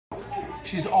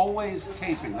She's always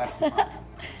taping. That's the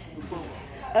problem.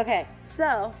 Okay,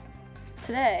 so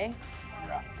today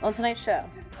Yeah. on tonight's show,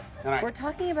 Tonight. we're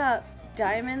talking about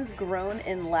diamonds grown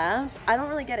in labs. I don't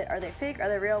really get it. Are they fake? Are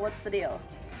they real? What's the deal?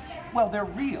 Well, they're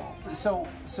real. So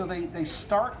they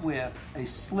start with a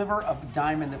sliver of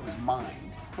diamond that was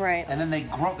mined. Right. And then they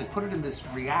grow. They put it in this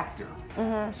reactor.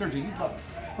 Sergio, you love this.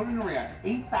 Put it in a reactor,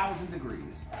 8,000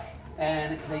 degrees,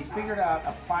 and they figured out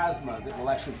a plasma that will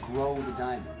actually grow the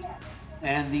diamond.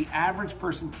 And the average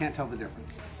person can't tell the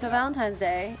difference. So Valentine's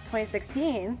Day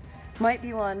 2016 might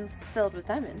be one filled with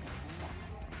diamonds.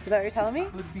 Is that what you're telling me?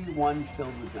 Could be one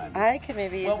filled with diamonds. I could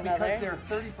maybe use another. Well, because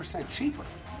they're 30% cheaper.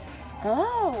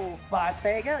 Oh. But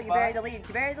There you go. You buried the lead.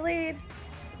 You buried the lead.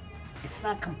 It's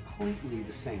not completely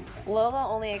the same thing. Lola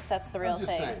only accepts the real I'm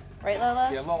just thing. saying. Right,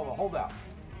 Lola? Yeah, Lola, hold out.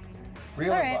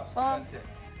 Real All or right, bust. well, That's it.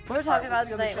 We're talking All right, about we'll see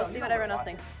you on the tonight. show. We'll You see know what where everyone to else watch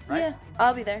thinks. us, right? Yeah,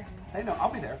 I'll be there. Hey, no, I'll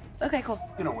be there. Okay, cool.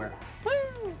 You know where.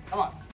 Woo! Come on.